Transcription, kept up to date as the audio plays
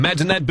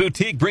Imagine That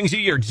Boutique brings you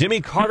your Jimmy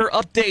Carter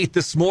update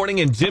this morning.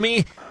 And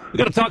Jimmy, we're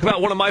going to talk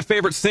about one of my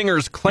favorite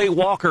singers, Clay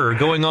Walker,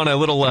 going on a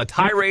little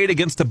tirade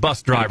against a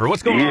bus driver.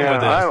 What's going on with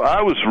this?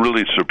 I was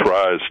really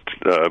surprised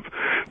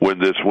when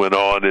this went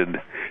on.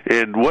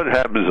 And what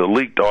happened is a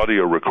leaked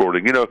audio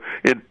recording. You know,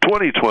 in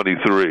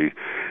 2023,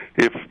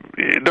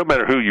 no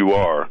matter who you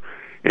are,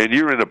 and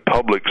you're in a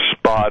public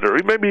spot, or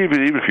maybe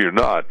even if you're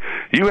not,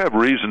 you have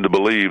reason to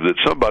believe that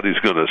somebody's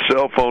going to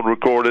cell phone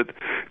record it,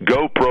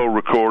 GoPro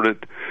record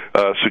it,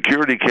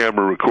 security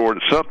camera record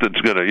it.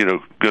 Something's going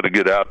to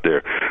get out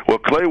there. Well,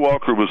 Clay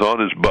Walker was on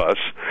his bus,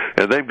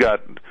 and they've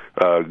got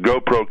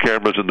GoPro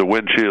cameras in the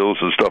windshields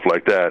and stuff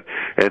like that,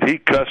 and he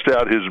cussed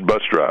out his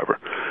bus driver.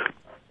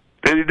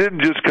 And he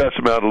didn't just cuss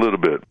him out a little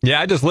bit.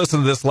 Yeah, I just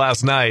listened to this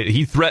last night.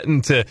 He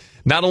threatened to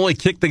not only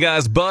kick the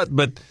guy's butt,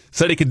 but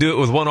said he could do it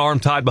with one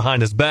arm tied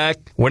behind his back.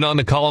 Went on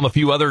to call him a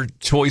few other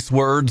choice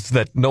words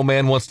that no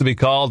man wants to be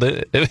called.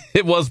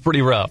 It was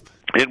pretty rough.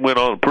 It went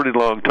on a pretty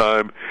long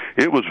time.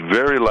 It was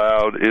very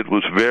loud. It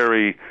was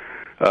very,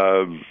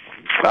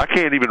 I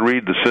can't even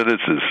read the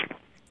sentences.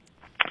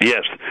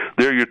 Yes,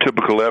 they're your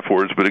typical F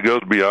words, but it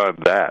goes beyond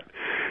that.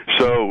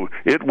 So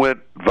it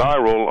went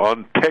viral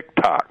on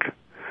TikTok.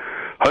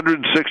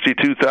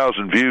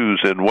 162,000 views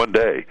in one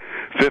day,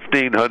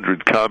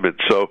 1,500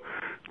 comments. So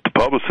the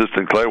publicist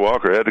and Clay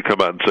Walker had to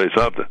come out and say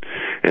something.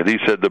 And he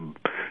said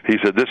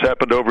this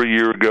happened over a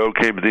year ago,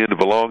 came at the end of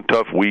a long,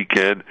 tough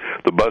weekend.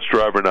 The bus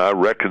driver and I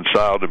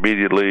reconciled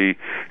immediately,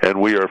 and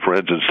we are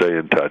friends and stay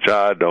in touch.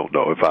 I don't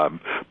know if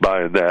I'm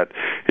buying that.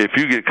 If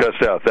you get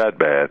cussed out that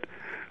bad,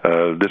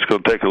 it's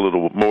going to take a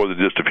little more than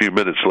just a few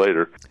minutes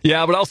later.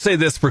 Yeah, but I'll say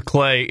this for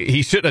Clay.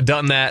 He shouldn't have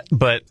done that,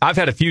 but I've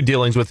had a few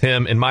dealings with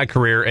him in my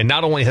career, and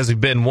not only has he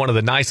been one of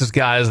the nicest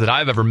guys that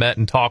I've ever met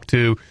and talked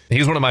to,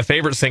 he's one of my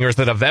favorite singers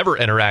that I've ever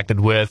interacted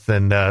with,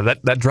 and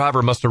that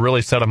driver must have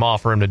really set him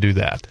off for him to do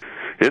that.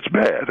 It's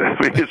bad. I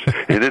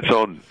mean,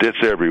 it's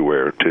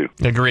everywhere, too.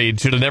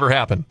 Agreed. Should have never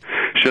happened.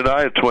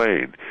 Shania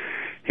Twain.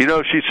 You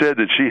know, she said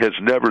that she has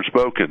never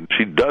spoken.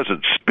 She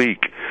doesn't speak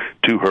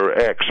to her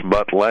ex,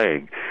 Mutt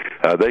Lange.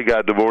 They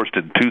got divorced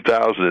in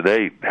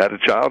 2008, had a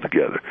child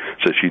together.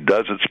 So she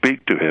doesn't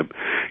speak to him.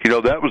 You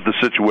know, that was the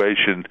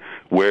situation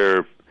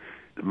where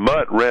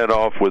Mutt ran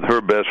off with her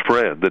best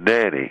friend, the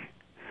nanny.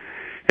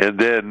 And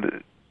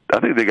then I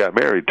think they got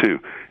married, too.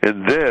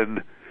 And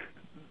then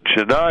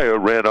Shania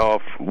ran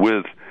off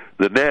with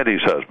the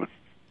nanny's husband.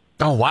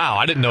 Oh, wow.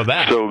 I didn't know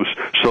that. So it was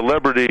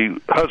celebrity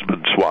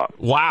husband swap.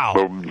 Wow.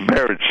 Or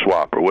marriage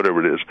swap or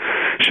whatever it is.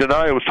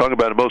 Shania was talking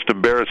about the most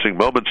embarrassing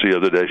moments the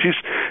other day. She's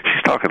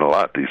talking a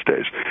lot these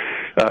days.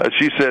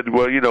 She said,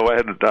 well, you know, I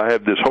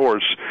have this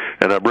horse,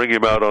 and I bring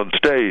him out on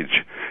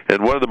stage.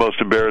 And one of the most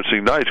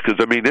embarrassing nights,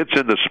 because, I mean, it's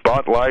in the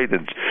spotlight,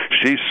 and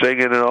she's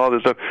singing and all this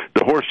stuff.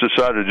 The horse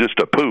decided just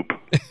to poop.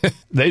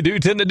 They do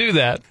tend to do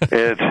that.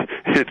 And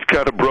it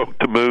kind of broke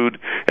the mood,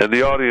 and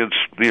the audience,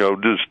 you know,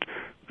 just...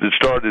 It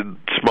started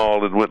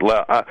small and went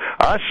loud.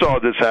 I saw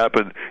this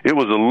happen. It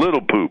was a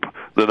little poop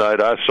the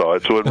night I saw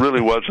it, so it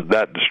really wasn't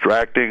that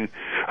distracting.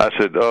 I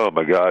said, oh,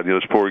 my God, you know,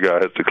 this poor guy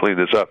has to clean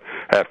this up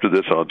after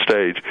this on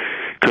stage,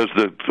 because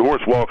the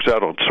horse walks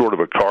out on sort of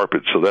a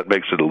carpet, so that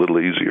makes it a little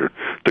easier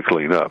to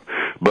clean up.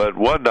 But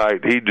one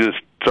night,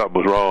 something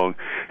was wrong,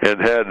 and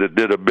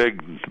did a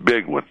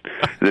big one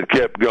that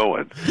kept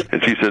going.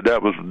 And she said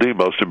that was the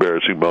most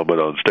embarrassing moment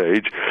on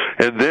stage.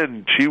 And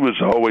then she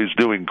was always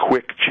doing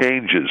quick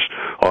changes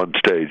on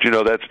stage. You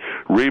know, that's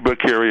Reba,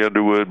 Carrie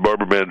Underwood,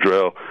 Barbara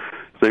Mandrell.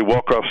 They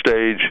walk off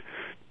stage,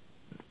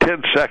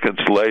 10 seconds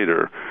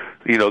later,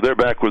 you know, they're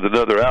back with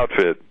another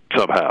outfit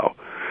somehow.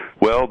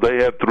 Well,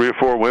 they have 3 or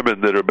 4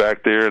 women that are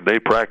back there, and they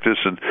practice,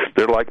 and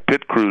they're like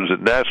pit crews at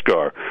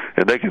NASCAR,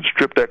 and they can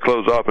strip that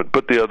clothes off and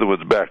put the other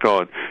ones back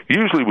on,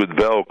 usually with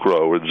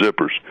Velcro or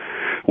zippers.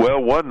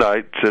 Well, one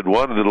night, said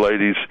one of the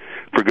ladies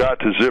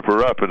forgot to zip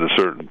her up in a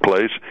certain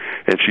place,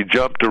 and she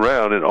jumped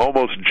around and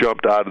almost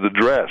jumped out of the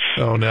dress.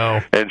 Oh,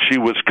 no. And she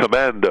was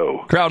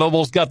commando. Crowd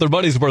almost got their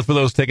money's worth for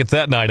those tickets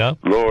that night, huh?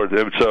 Lord,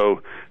 and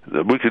so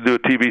we could do a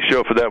TV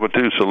show for that one,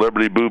 too,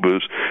 Celebrity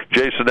Boo-Boos.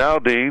 Jason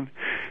Aldean,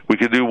 we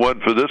could do one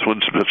for this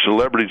one,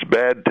 Celebrities'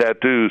 Bad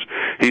Tattoos.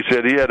 He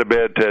said he had a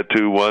bad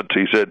tattoo once.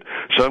 He said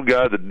some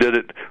guy that did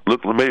it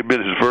looked like maybe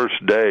his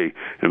first day.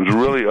 It was a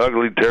really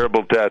ugly,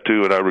 terrible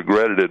tattoo, and I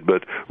regretted it.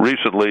 But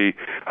recently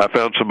I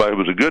found somebody who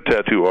was a good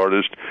tattoo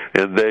artist,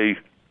 and they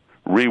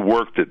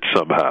reworked it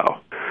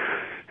somehow.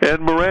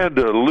 And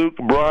Miranda, Luke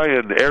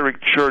Bryan,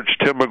 Eric Church,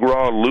 Tim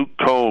McGraw, Luke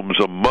Combs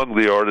among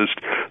the artists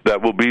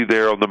that will be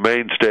there on the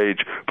main stage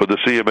for the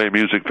CMA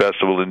Music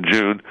Festival in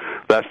June.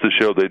 That's the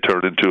show they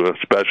turned into a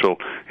special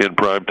in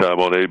primetime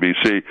on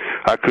ABC.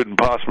 I couldn't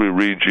possibly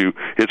read you.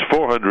 It's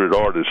 400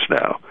 artists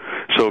now.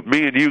 So if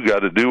me and you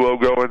got a duo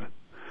going,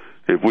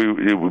 if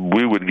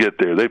we would get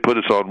there. They put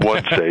us on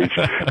one stage,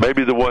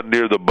 maybe the one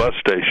near the bus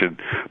station,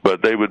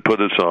 but they would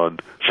put us on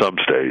some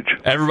stage.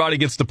 Everybody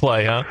gets to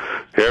play, huh?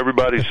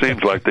 Everybody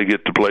seems like they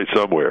get to play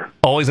somewhere.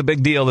 Always a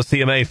big deal, the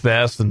CMA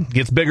Fest, and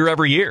gets bigger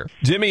every year.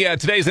 Jimmy,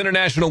 today's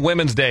International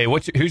Women's Day.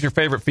 Who's your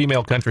favorite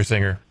female country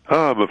singer?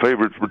 My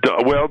favorite.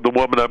 Well, the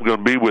woman I'm going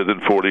to be with in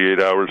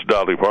 48 hours,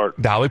 Dolly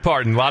Parton. Dolly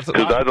Parton, because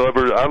I love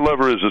her. I love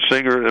her as a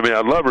singer. I mean,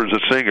 I love her as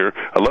a singer.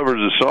 I love her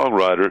as a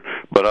songwriter,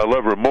 but I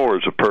love her more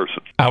as a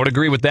person. I would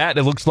agree with that.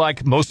 It looks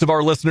like most of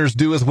our listeners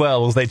do as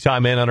well as they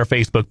chime in on our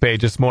Facebook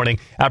page this morning.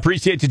 I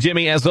appreciate you,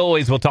 Jimmy. As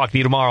always, we'll talk to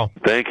you tomorrow.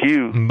 Thank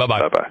you.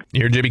 Bye-bye. Bye-bye.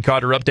 Your Jimmy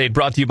Carter update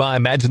brought to you by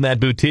Imagine That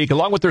Boutique,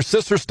 along with their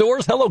sister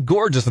stores, Hello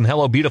Gorgeous and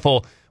Hello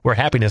Beautiful, where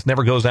happiness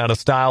never goes out of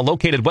style.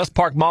 Located West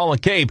Park Mall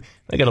and Cape,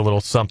 they got a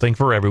little something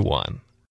for everyone.